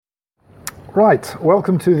Right,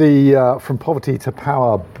 welcome to the From Poverty to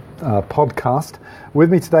Power podcast.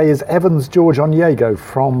 With me today is Evans George Onyego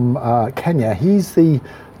from Kenya. He's the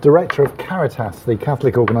director of Caritas, the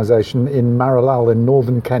Catholic organisation in Maralal in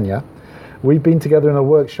northern Kenya. We've been together in a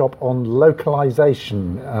workshop on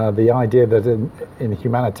localisation, the idea that in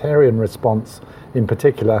humanitarian response in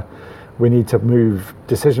particular, we need to move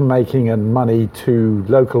decision-making and money to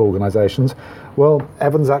local organisations. Well,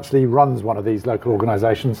 Evans actually runs one of these local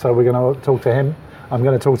organisations, so we're going to talk to him. I'm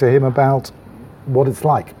going to talk to him about what it's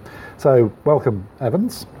like. So, welcome,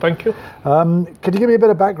 Evans. Thank you. Could you give me a bit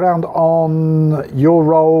of background on your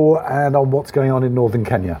role and on what's going on in northern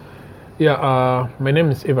Kenya? Yeah, my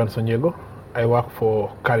name is Evans Onyego. I work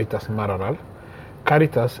for Caritas Maralal.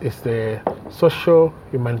 Caritas is the social,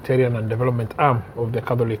 humanitarian and development arm of the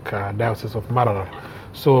Catholic Diocese of Maralal.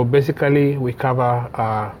 So basically we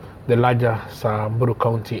cover the larger Samburu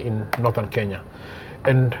County in northern Kenya.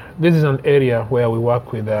 And this is an area where we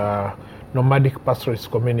work with nomadic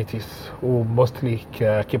pastoralist communities who mostly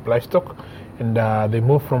keep livestock, and they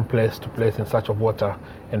move from place to place in search of water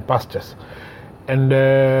and pastures. And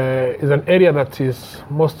it's an area that is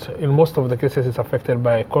in most of the cases is affected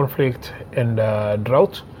by conflict and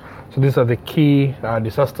drought. So these are the key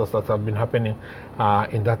disasters that have been happening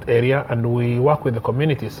in that area, and we work with the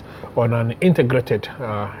communities on an integrated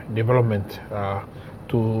development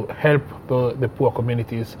to help the poor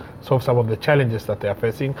communities solve some of the challenges that they are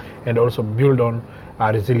facing and also build on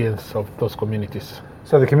resilience of those communities.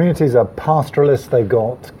 So the communities are pastoralists, they've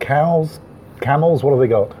got cows, camels, what have they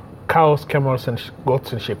got? Cows, camels, and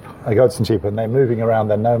goats and sheep. Goats and sheep, and they're moving around,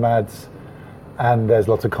 they're nomads, and there's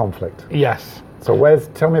lots of conflict. Yes. So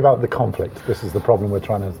tell me about the conflict. This is the problem we're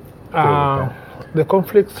trying to deal with. The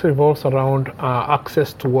conflict revolves around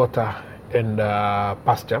access to water and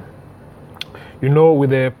pasture. You know,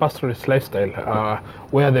 with the pastoralist lifestyle,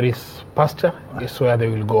 where there is pasture is where they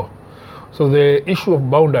will go. So the issue of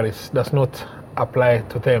boundaries does not apply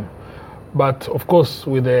to them. But of course,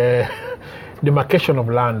 with the demarcation of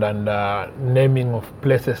land and naming of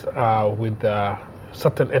places with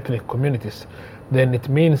certain ethnic communities, then it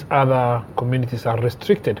means other communities are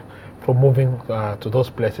restricted from moving to those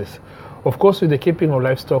places. Of course, with the keeping of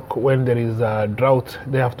livestock, when there is a drought,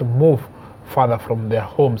 they have to move further from their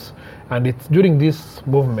homes. And it's during this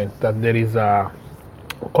movement that there is a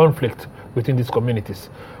conflict within these communities.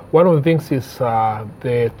 One of the things is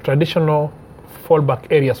the traditional fallback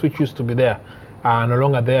areas which used to be there are no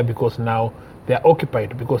longer there because now they are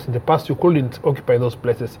occupied, because in the past you couldn't occupy those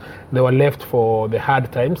places. They were left for the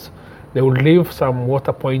hard times. They would leave some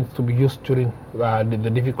water points to be used during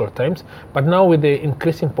the difficult times. But now with the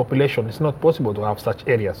increasing population, it's not possible to have such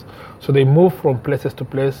areas. So they move from places to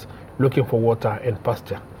place looking for water and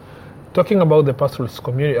pasture. Talking about the pastoralist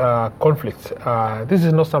conflicts, this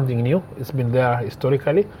is not something new. It's been there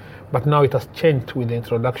historically, but now it has changed with the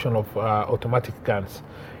introduction of automatic guns.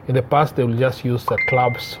 In the past, they will just use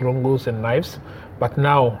clubs, rungus, and knives, but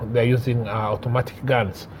now they're using automatic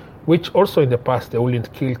guns, which also in the past they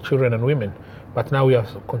wouldn't kill children and women. But now we are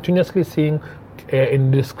continuously seeing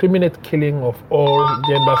indiscriminate killing of all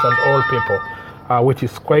genders and all people, which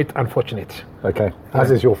is quite unfortunate. Okay,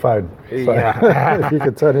 as is your phone. So if you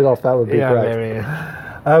could turn it off, that would be great.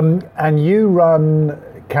 And you run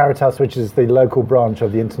Caritas, which is the local branch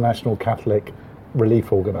of the International Catholic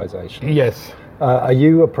Relief Organisation. Yes. Are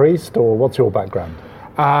you a priest, or what's your background?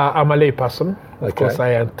 I'm a lay person. Okay. Of course, I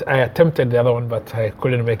attempted the other one, but I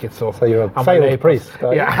couldn't make it. So you're a failed priest.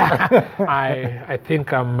 Yeah, I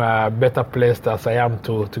think I'm better placed as I am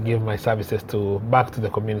to give my services back to the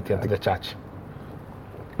community and to the church.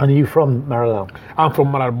 And are you from Maralal? I'm from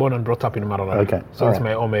Maralal, born and brought up in Maralal. Okay. So it's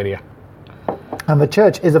my home area. And the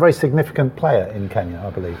church is a very significant player in Kenya, I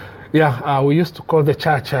believe. Yeah, we used to call the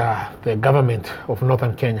church the government of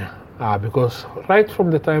northern Kenya. Because right from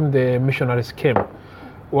the time the missionaries came,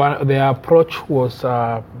 their approach was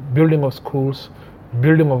building of schools,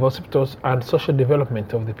 building of hospitals, and social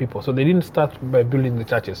development of the people. So they didn't start by building the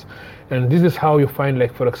churches. And this is how you find,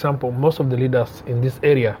 like, for example, most of the leaders in this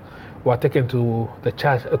area were taken to the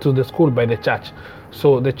church, to the school by the church.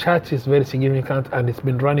 So the church is very significant, and it's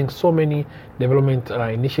been running so many development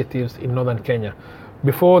initiatives in northern Kenya.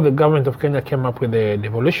 Before the government of Kenya came up with the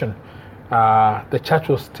devolution, the church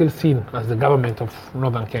was still seen as the government of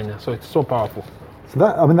northern Kenya. So it's so powerful. So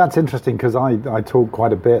that's interesting, because I talk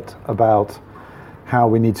quite a bit about how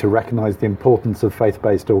we need to recognize the importance of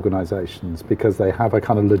faith-based organizations, because they have a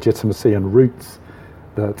kind of legitimacy and roots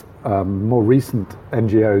that more recent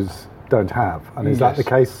NGOs don't have. And is that the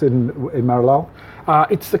case in Maralal?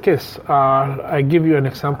 It's the case. I give you an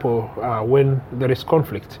example when there is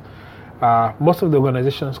conflict. Most of the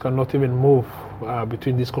organizations cannot even move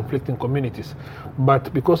between these conflicting communities.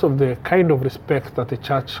 But because of the kind of respect that the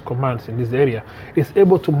church commands in this area, it's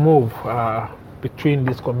able to move between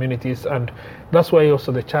these communities, and that's why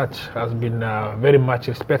also the church has been very much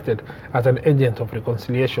respected as an agent of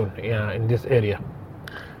reconciliation in this area.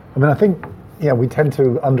 I mean, I think we tend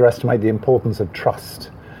to underestimate the importance of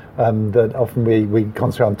trust. That often we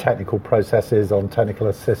concentrate on technical processes, on technical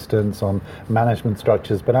assistance, on management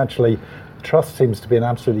structures, but actually trust seems to be an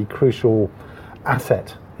absolutely crucial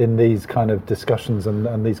asset in these kind of discussions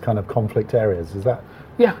and these kind of conflict areas. Is that?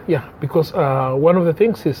 Yeah, because one of the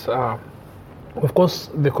things is, of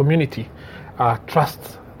course, the community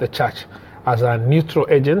trusts the church as a neutral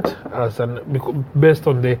agent, based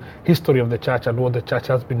on the history of the church and what the church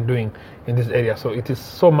has been doing in this area. So it is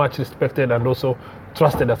so much respected and also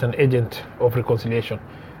trusted as an agent of reconciliation.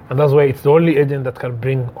 And that's why it's the only agent that can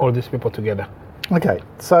bring all these people together. Okay,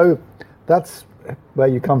 so that's where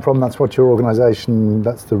you come from, that's what your organization,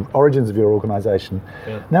 that's the origins of your organization.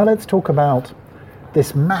 Yeah. Now let's talk about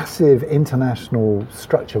this massive international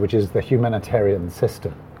structure, which is the humanitarian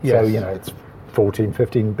system. Yes. So, it's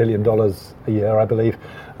 $14-15 billion a year, I believe.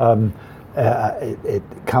 It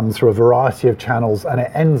comes through a variety of channels, and it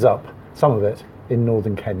ends up, some of it, in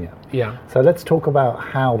northern Kenya. Yeah. So let's talk about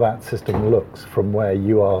how that system looks from where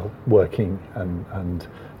you are working and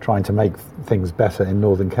trying to make things better in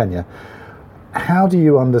northern Kenya. How do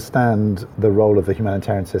you understand the role of the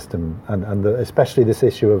humanitarian system and especially this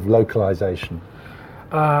issue of localization?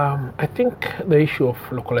 I think the issue of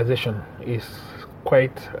localization is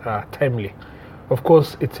quite timely. Of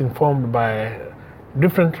course, it's informed by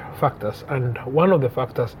different factors, and one of the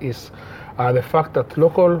factors is the fact that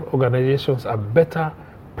local organizations are better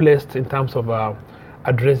placed in terms of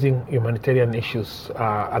addressing humanitarian issues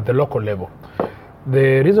at the local level.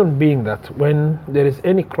 The reason being that when there is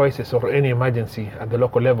any crisis or any emergency at the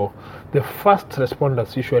local level, the first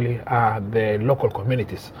responders usually are the local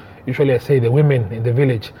communities. Usually I say the women in the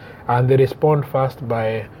village, and they respond first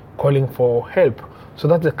by calling for help. So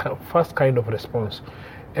that's the first kind of response.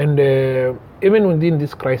 And even within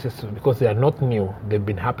this crisis, because they are not new, they've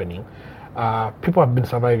been happening, people have been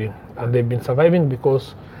surviving. And they've been surviving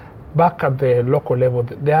because back at the local level,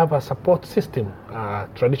 they have a support system,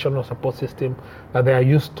 traditional support system that they are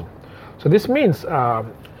used to. So this means,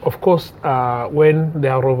 of course, when they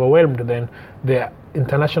are overwhelmed, then the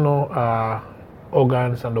international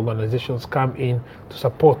organs and organizations come in to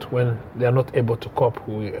support when they are not able to cope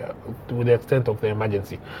with the extent of the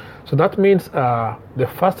emergency. So that means the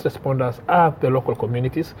first responders are the local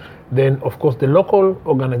communities, then of course the local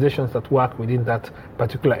organizations that work within that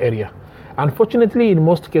particular area. Unfortunately, in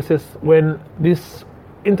most cases, when these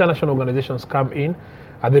international organizations come in,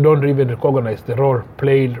 they don't even recognize the role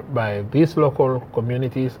played by these local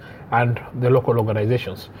communities and the local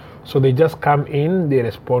organizations. So they just come in, they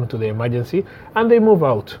respond to the emergency, and they move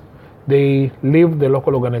out. They leave the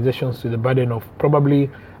local organizations to the burden of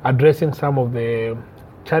probably addressing some of the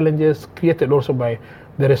challenges created also by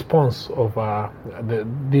the response of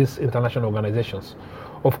these international organizations.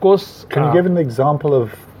 Of course... Can you give an example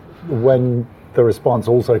of when the response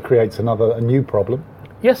also creates a new problem?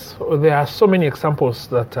 Yes, there are so many examples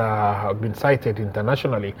that have been cited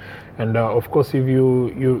internationally, and of course, if you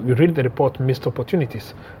read the report "Missed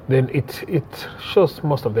Opportunities," then it shows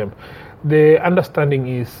most of them. The understanding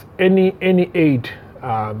is any aid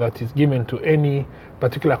that is given to any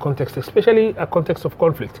particular context, especially a context of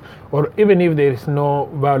conflict, or even if there is no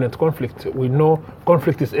violent conflict, we know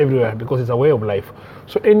conflict is everywhere because it's a way of life.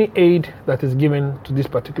 So any aid that is given to this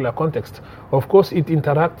particular context, of course, it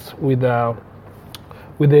interacts with the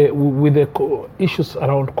issues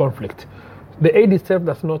around conflict. The aid itself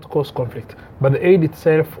does not cause conflict, but the aid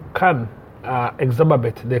itself can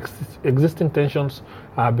exacerbate the existing tensions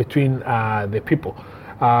between the people.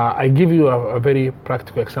 I give you a very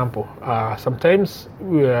practical example. Sometimes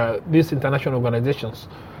these international organizations,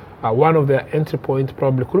 one of their entry points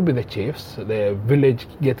probably could be the chiefs, the village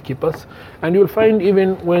gatekeepers, and you'll find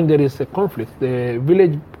even when there is a conflict, the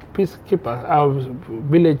village peacekeepers,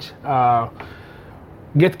 village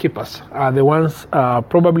gatekeepers are the ones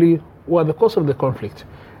probably who are the cause of the conflict.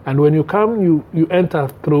 And when you come, you enter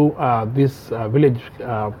through these village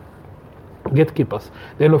gatekeepers.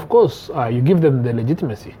 Then, of course, you give them the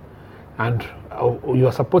legitimacy, and you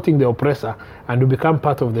are supporting the oppressor, and you become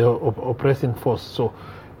part of the oppressing force. So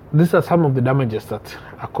these are some of the damages that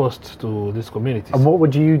are caused to these communities. And what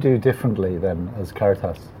would you do differently then as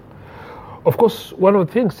Caritas? Of course, one of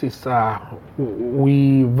the things is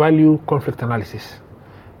we value conflict analysis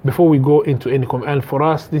before we go into any and for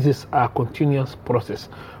us, this is a continuous process.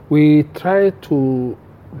 We try to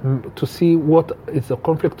to see what is the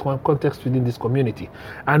conflict context within this community.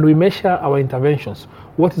 And we measure our interventions.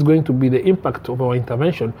 What is going to be the impact of our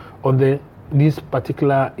intervention on these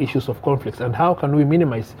particular issues of conflicts, and how can we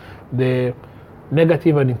minimize the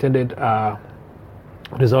negative and intended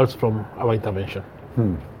results from our intervention.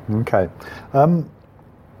 Okay.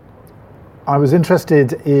 I was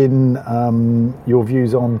interested in your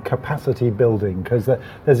views on capacity building, because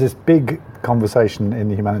there's this big conversation in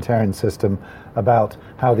the humanitarian system about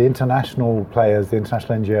how the international players, the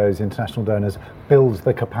international NGOs, the international donors build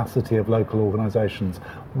the capacity of local organizations.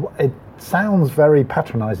 It sounds very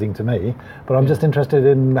patronizing to me, but I'm just interested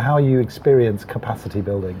in how you experience capacity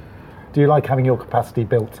building. Do you like having your capacity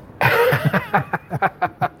built?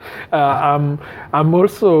 I'm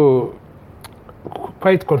also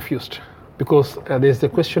quite confused, because there's the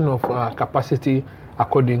question of capacity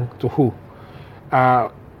according to who.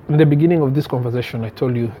 In the beginning of this conversation, I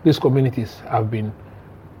told you these communities have been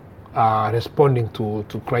responding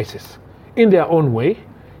to crisis in their own way,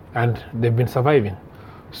 and they've been surviving.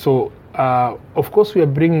 So, of course, we are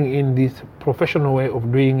bringing in this professional way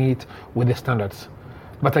of doing it with the standards.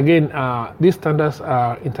 But again, these standards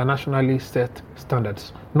are internationally set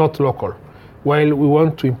standards, not local, while we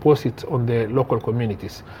want to impose it on the local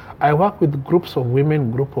communities. I work with groups of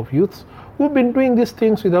women, group of youths, who've been doing these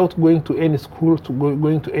things without going to any school,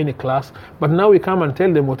 going to any class, but now we come and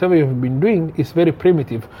tell them whatever you've been doing is very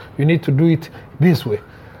primitive. You need to do it this way.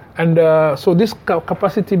 And so this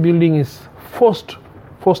capacity building is forced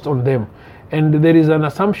on them. And there is an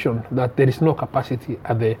assumption that there is no capacity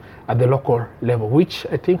at the local level, which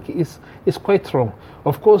I think is quite wrong.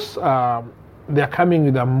 Of course, they are coming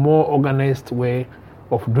with a more organized way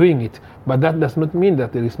of doing it, but that does not mean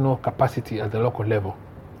that there is no capacity at the local level.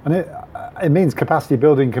 And it means capacity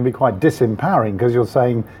building can be quite disempowering, because you're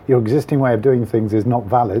saying your existing way of doing things is not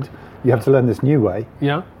valid. You have to learn this new way.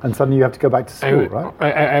 Yeah. And suddenly you have to go back to school, right?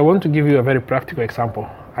 I want to give you a very practical example.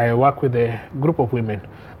 I work with a group of women.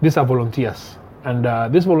 These are volunteers. And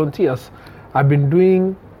these volunteers have been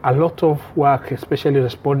doing a lot of work, especially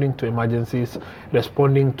responding to emergencies,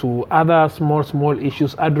 responding to other small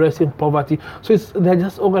issues, addressing poverty. So they're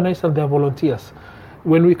just organized and they're volunteers.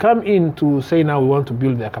 When we come in to say now we want to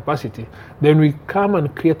build their capacity, then we come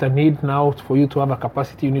and create a need now for you to have a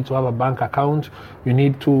capacity. You need to have a bank account. You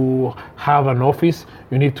need to have an office.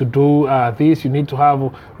 You need to do this. You need to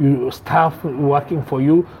have staff working for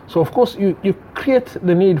you. So of course you create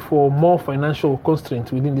the need for more financial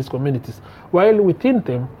constraints within these communities, while within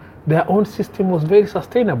them their own system was very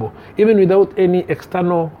sustainable, even without any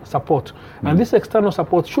external support. And this external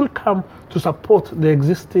support should come to support the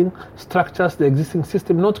existing structures, the existing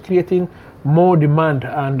system, not creating more demand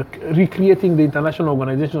and recreating the international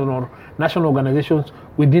organizations or national organizations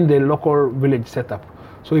within the local village setup.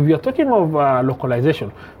 So if you're talking of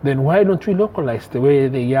localization, then why don't we localize the way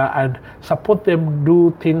they are and support them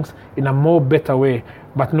do things in a more better way,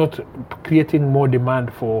 but not creating more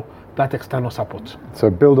demand for that external support. So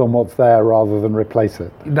build on what's there rather than replace it.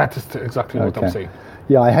 That is exactly what I'm saying.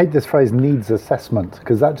 Yeah, I hate this phrase needs assessment,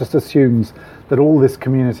 because that just assumes that all this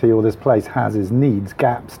community or this place has is needs,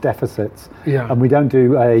 gaps, deficits, and we don't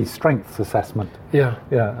do a strengths assessment.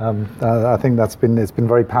 I think it's been a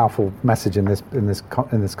very powerful message in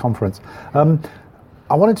this conference.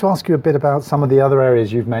 I wanted to ask you a bit about some of the other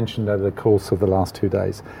areas you've mentioned over the course of the last 2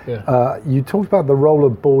 days. You talked about the role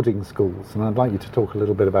of boarding schools, and I'd like you to talk a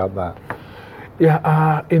little bit about that.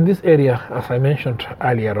 In this area, as I mentioned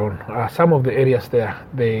earlier on, some of the areas there,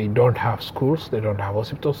 they don't have schools, they don't have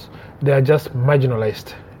hospitals, they are just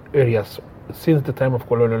marginalized areas since the time of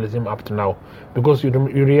colonialism up to now, because you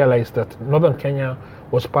realize that northern Kenya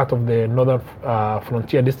was part of the northern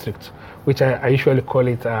frontier district, which I usually call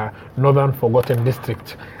it northern forgotten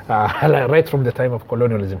district, right from the time of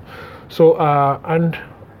colonialism. So, and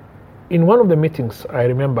in one of the meetings, I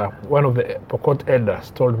remember one of the Pokot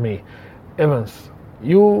elders told me, Evans,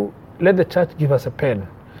 you let the church give us a pen.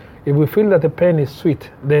 If we feel that the pen is sweet,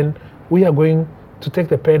 then we are going to take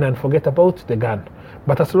the pen and forget about the gun.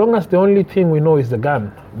 But as long as the only thing we know is the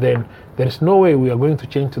gun, then there is no way we are going to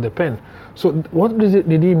change to the pen. So what did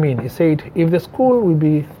he mean? He said, if the school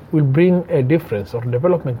will bring a difference or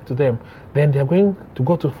development to them, then they are going to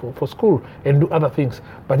go for school and do other things.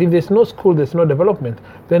 But if there's no school, there's no development,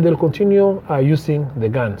 then they'll continue using the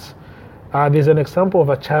guns. There's an example of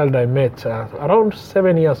a child I met, around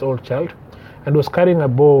 7 years old child, and was carrying a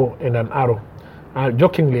bow and an arrow.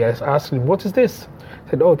 Jokingly, I asked him, what is this?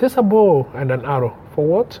 He said, oh, this is a bow and an arrow. For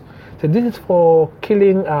what? He said, this is for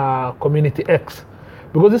killing community X.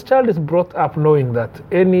 Because this child is brought up knowing that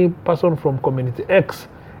any person from community X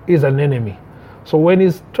is an enemy. So when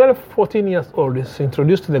he's 12, 14 years old, he's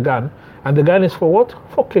introduced to the gun, and the gun is for what?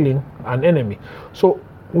 For killing an enemy. So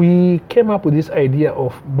we came up with this idea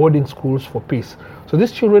of boarding schools for peace. So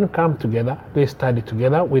these children come together, they study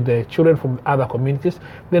together with the children from other communities,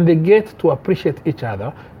 then they get to appreciate each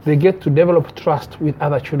other, they get to develop trust with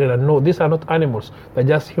other children and know these are not animals, they're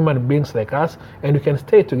just human beings like us, and we can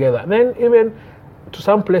stay together. Then even to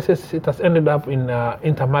some places it has ended up in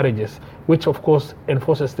intermarriages, which of course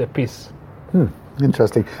enforces the peace.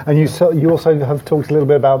 Interesting. And you also have talked a little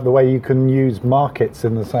bit about the way you can use markets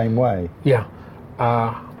in the same way. Yeah.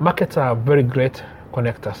 Markets are very great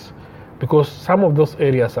connectors because some of those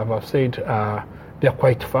areas, as I've said, they're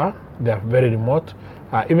quite far, they're very remote.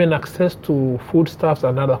 Even access to foodstuffs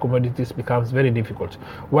and other commodities becomes very difficult.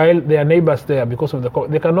 While their neighbors there, because of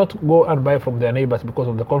they cannot go and buy from their neighbors because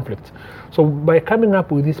of the conflict. So by coming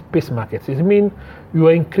up with these peace markets, it means you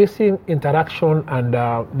are increasing interaction and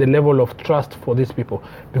the level of trust for these people,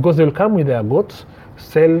 because they will come with their goods,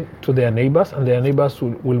 sell to their neighbors, and their neighbors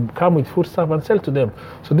will come with foodstuff and sell to them.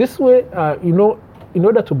 So this way, in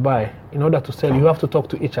order to buy, in order to sell, you have to talk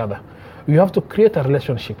to each other. You have to create a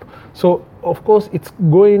relationship. So, of course, it's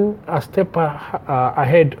going a step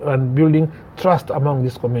ahead and building trust among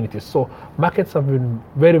these communities. So, markets have been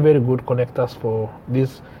very, very good connectors for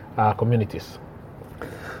these communities.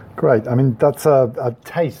 Great. I mean, that's a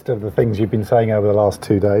taste of the things you've been saying over the last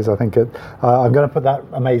 2 days. I think I'm going to put that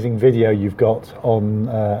amazing video you've got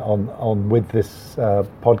on with this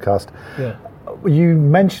podcast. Yeah. You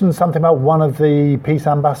mentioned something about one of the peace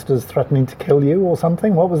ambassadors threatening to kill you or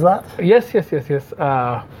something. What was that? Yes.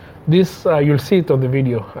 This you'll see it on the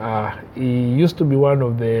video. He used to be one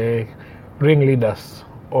of the ringleaders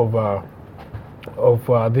of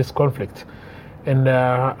this conflict, and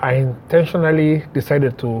I intentionally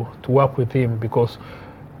decided to work with him because,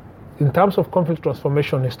 in terms of conflict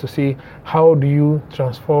transformation, is to see how do you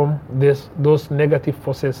transform those negative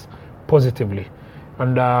forces positively.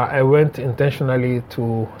 And I went intentionally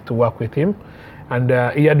to work with him. And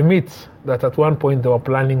he admits that at one point they were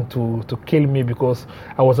planning to kill me because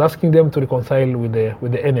I was asking them to reconcile with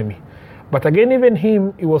the enemy. But again, even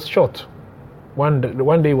him, he was shot. One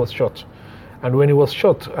day he was shot. And when he was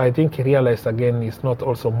shot, I think he realized again he's not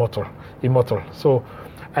also immortal. So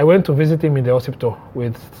I went to visit him in the hospital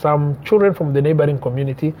with some children from the neighboring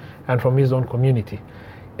community and from his own community.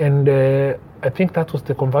 And I think that was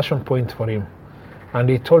the conversion point for him. And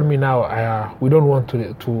he told me now, we don't want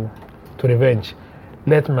to revenge.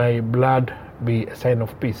 Let my blood be a sign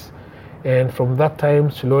of peace. And from that time,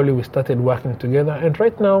 slowly we started working together. And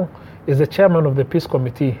right now, is the chairman of the peace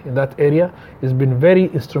committee in that area. He's been very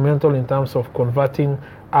instrumental in terms of converting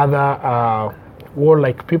other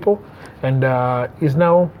warlike people. And is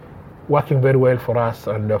now working very well for us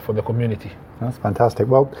and for the community. That's fantastic.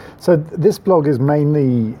 Well, so this blog is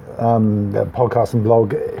mainly, the podcast and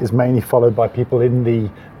blog is mainly followed by people in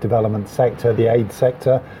the development sector, the aid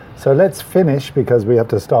sector. So let's finish, because we have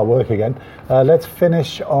to start work again. Let's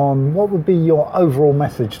finish on what would be your overall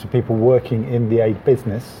message to people working in the aid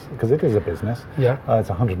business, because it is a business. Yeah. It's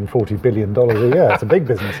 $140 billion a year. It's a big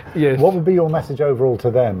business. Yes. What would be your message overall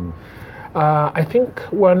to them? I think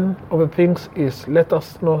one of the things is let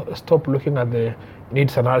us not stop looking at the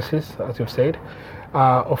needs analysis, as you've said.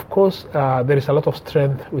 Of course, there is a lot of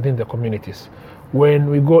strength within the communities. When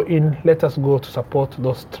we go in, let us go to support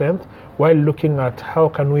those strengths while looking at how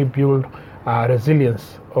can we build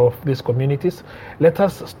resilience of these communities. Let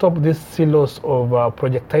us stop these silos of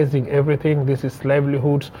projectizing everything. This is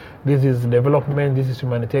livelihoods, this is development, this is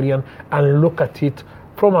humanitarian, and look at it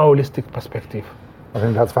from a holistic perspective. I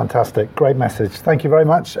think that's fantastic. Great message. Thank you very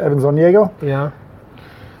much, Evans Onyego. Yeah.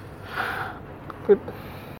 Good.